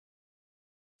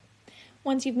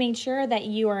Once you've made sure that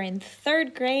you are in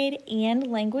 3rd grade and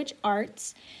language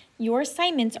arts, your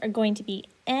assignments are going to be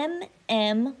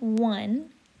MM1.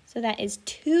 So that is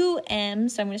 2M.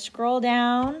 So I'm going to scroll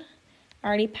down.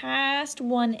 Already passed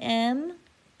 1M.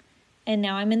 And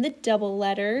now I'm in the double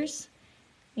letters.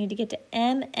 You need to get to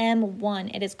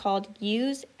MM1. It is called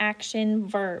use action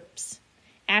verbs.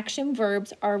 Action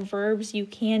verbs are verbs you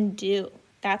can do.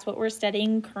 That's what we're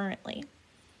studying currently.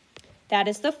 That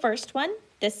is the first one.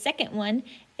 The second one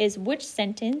is which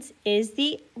sentence is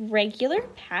the regular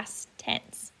past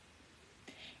tense.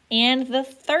 And the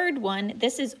third one,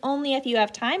 this is only if you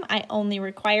have time, I only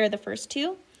require the first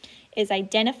two, is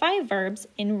identify verbs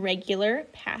in regular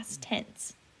past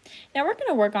tense. Now we're going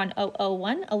to work on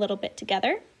 001 a little bit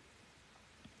together.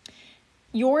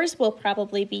 Yours will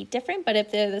probably be different, but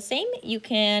if they're the same, you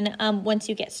can, once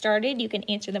you get started, you can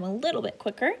answer them a little bit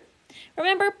quicker.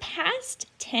 Remember, past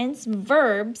tense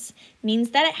verbs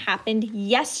means that it happened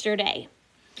yesterday.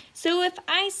 So if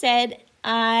I said,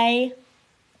 I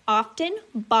often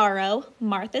borrow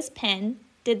Martha's pen,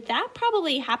 did that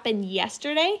probably happen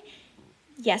yesterday?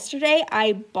 Yesterday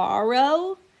I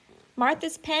borrow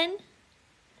Martha's pen?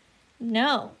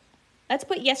 No. Let's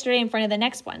put yesterday in front of the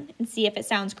next one and see if it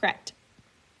sounds correct.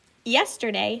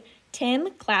 Yesterday,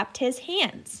 Tim clapped his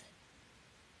hands.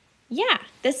 Yeah,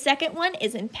 the second one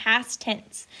is in past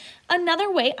tense. Another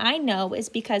way I know is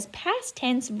because past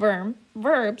tense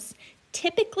verbs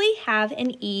typically have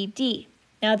an ED.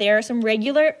 Now, there are some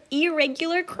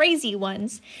irregular, crazy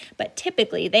ones, but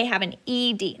typically they have an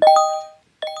ED.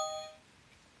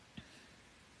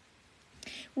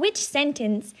 Which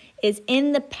sentence is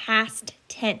in the past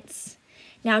tense?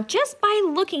 Now, just by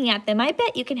looking at them, I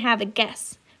bet you can have a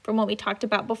guess from what we talked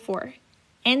about before.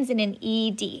 Ends in an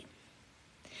ED.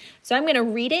 So I'm going to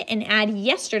read it and add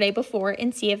yesterday before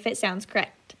and see if it sounds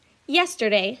correct.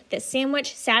 Yesterday, the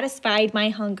sandwich satisfied my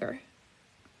hunger.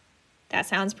 That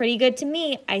sounds pretty good to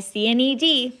me. I see an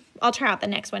ED. I'll try out the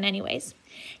next one anyways.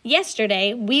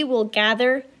 Yesterday, we will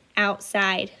gather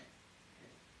outside.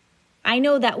 I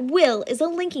know that will is a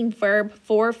linking verb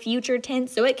for future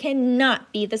tense, so it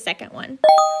cannot be the second one.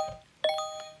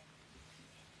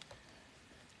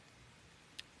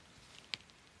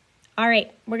 All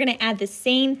right, we're going to add the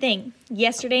same thing,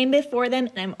 yesterday and before them,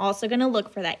 and I'm also going to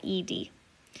look for that ED.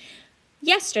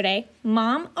 Yesterday,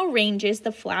 Mom arranges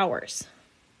the flowers.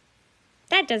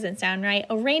 That doesn't sound right.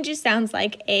 Arranges sounds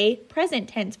like a present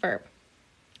tense verb.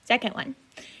 Second one.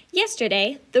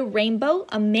 Yesterday, the rainbow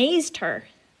amazed her.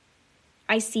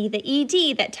 I see the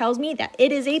ED that tells me that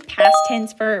it is a past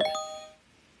tense verb.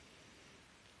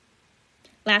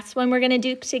 Last one we're going to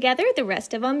do together. The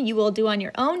rest of them you will do on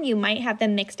your own. You might have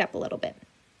them mixed up a little bit.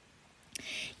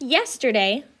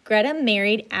 Yesterday, Greta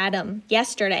married Adam.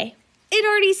 Yesterday. It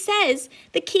already says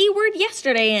the key word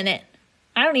yesterday in it.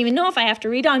 I don't even know if I have to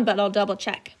read on, but I'll double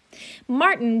check.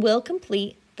 Martin will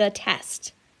complete the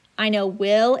test. I know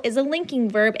will is a linking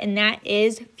verb, and that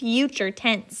is future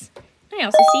tense. I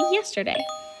also see yesterday.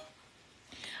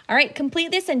 All right,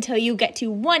 complete this until you get to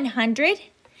 100.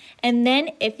 And then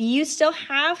if you still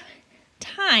have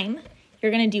time,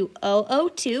 you're going to do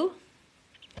 002.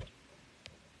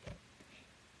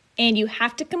 And you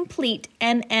have to complete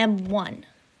MM1.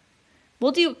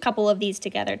 We'll do a couple of these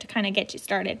together to kind of get you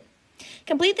started.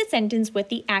 Complete the sentence with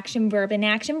the action verb. An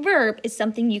action verb is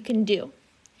something you can do.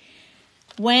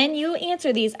 When you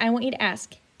answer these, I want you to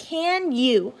ask, can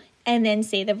you, and then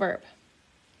say the verb.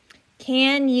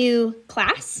 Can you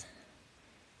class?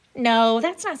 No,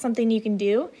 that's not something you can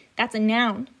do. That's a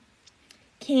noun.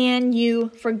 Can you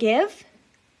forgive?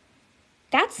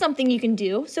 That's something you can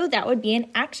do, so that would be an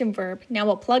action verb. Now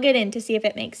we'll plug it in to see if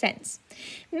it makes sense.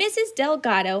 Mrs.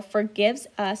 Delgado forgives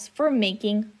us for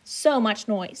making so much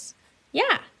noise.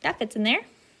 Yeah, that fits in there.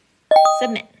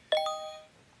 Submit.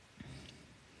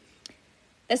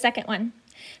 The second one.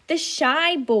 The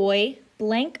shy boy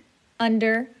around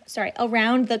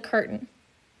the curtain.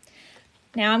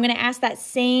 Now I'm going to ask that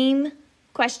same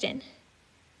question.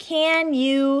 Can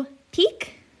you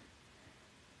peek?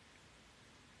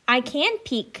 I can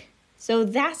peek. So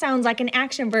that sounds like an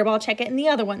action verb. I'll check it in the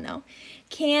other one though.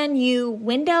 Can you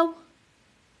window?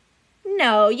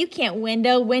 No, you can't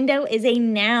window. Window is a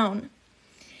noun.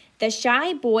 The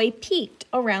shy boy peeked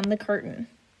around the curtain.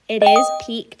 It is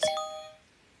peeked.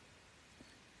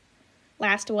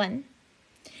 Last one.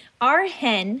 Our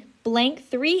hen blank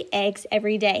 3 eggs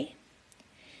every day.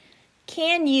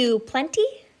 Can you plenty?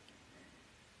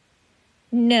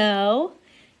 No.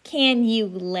 Can you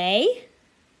lay?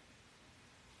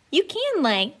 You can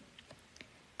lay.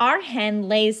 Our hen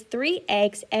lays 3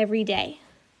 eggs every day.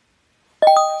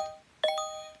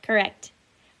 Correct.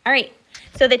 All right,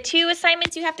 so the 2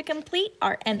 assignments you have to complete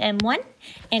are MM1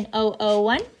 and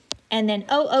 001, and then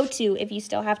 002 if you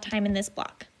still have time in this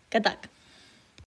block. Good luck.